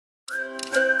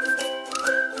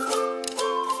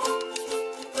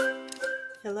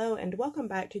Hello and welcome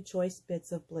back to Choice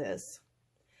Bits of Bliss.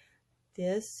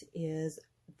 This is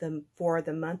for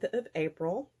the month of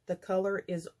April. The color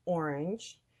is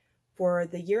orange for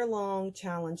the year-long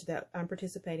challenge that I'm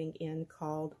participating in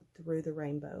called Through the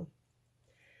Rainbow.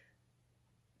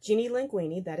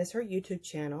 Jeanielinguine, that is her YouTube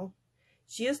channel.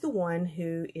 She is the one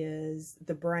who is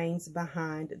the brains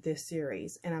behind this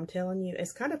series, and I'm telling you,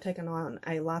 it's kind of taken on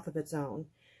a life of its own.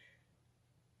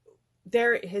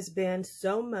 There has been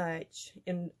so much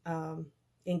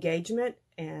engagement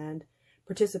and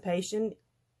participation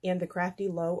in the Crafty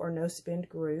Low or No Spend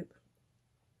group.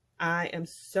 I am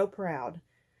so proud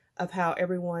of how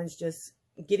everyone's just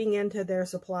getting into their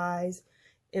supplies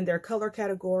in their color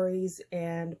categories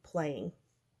and playing.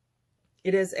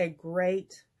 It is a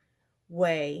great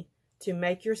way to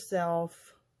make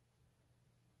yourself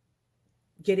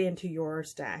get into your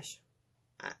stash.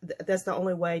 That's the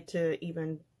only way to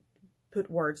even put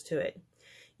words to it.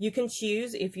 You can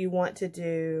choose if you want to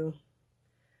do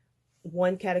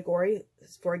one category.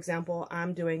 For example,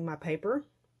 I'm doing my paper.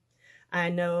 I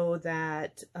know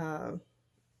that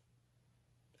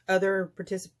other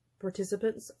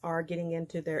participants are getting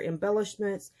into their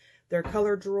embellishments, their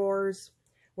color drawers,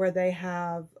 where they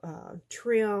have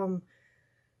trim,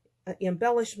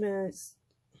 embellishments,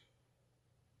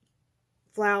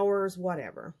 flowers,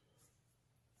 whatever.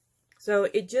 So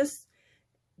it just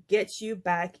gets you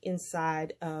back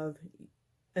inside of,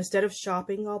 instead of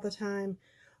shopping all the time,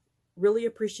 really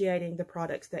appreciating the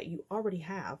products that you already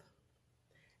have.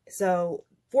 So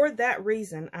for that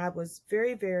reason, I was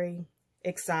very, very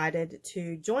excited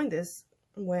to join this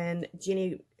when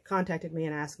Jeannie contacted me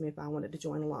and asked me if I wanted to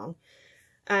join along.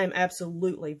 I'm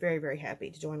absolutely very, very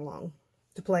happy to join along,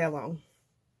 to play along.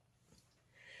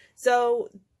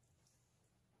 So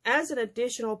as an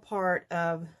additional part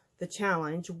of the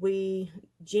challenge,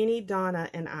 Jeannie, Donna,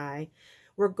 and I,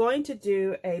 we're going to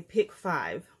do a pick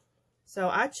 5. So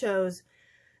I chose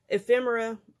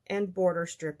ephemera and border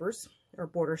strippers, or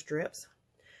border strips,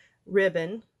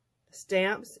 ribbon,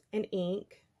 stamps and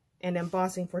ink, and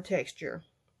embossing for texture.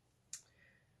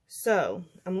 So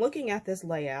I'm looking at this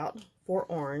layout for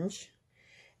orange,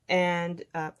 and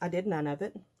I did none of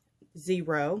it.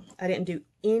 0. I didn't do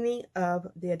any of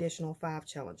the additional 5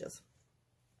 challenges.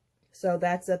 So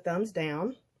that's a thumbs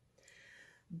down.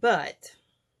 But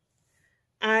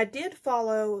I did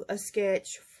follow a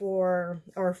sketch from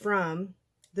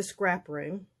the scrap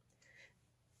room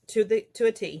to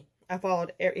a T. I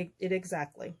followed it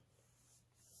exactly.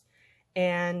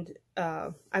 And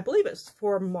I believe it's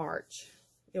for March.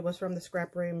 It was from the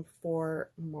scrap room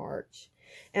for March.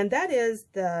 And that is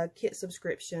the kit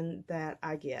subscription that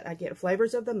I get. I get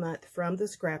flavors of the month from the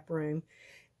scrap room.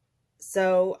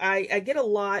 So I get a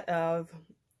lot of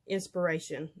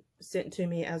inspiration sent to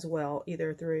me as well,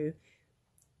 either through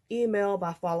email,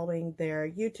 by following their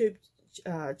YouTube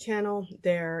channel,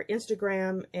 their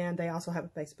Instagram, and they also have a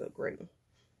Facebook group.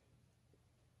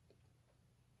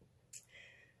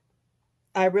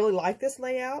 I really like this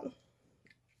layout,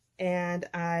 and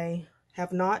I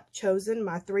have not chosen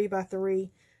my 3x3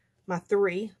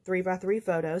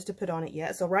 photos to put on it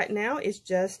yet. So right now it's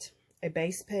just a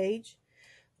base page,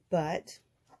 but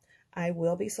I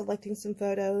will be selecting some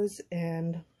photos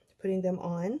and putting them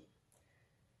on.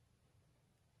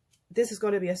 This is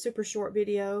going to be a super short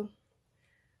video.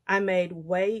 I made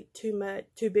way too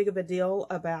big of a deal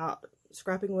about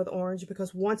scrapping with orange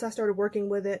because once I started working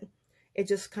with it, it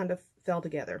just kind of fell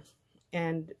together,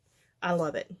 and I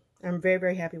love it. I'm very,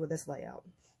 very happy with this layout.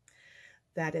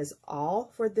 That is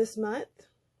all for this month.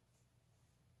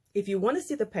 If you want to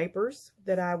see the papers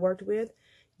that I worked with,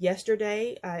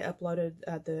 yesterday I uploaded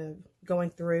the going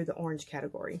through the orange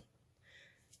category.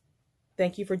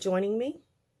 Thank you for joining me.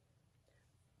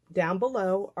 Down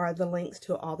below are the links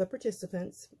to all the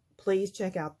participants. Please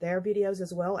check out their videos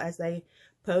as well as they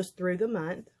post through the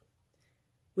month.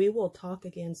 We will talk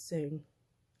again soon.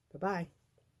 Bye-bye.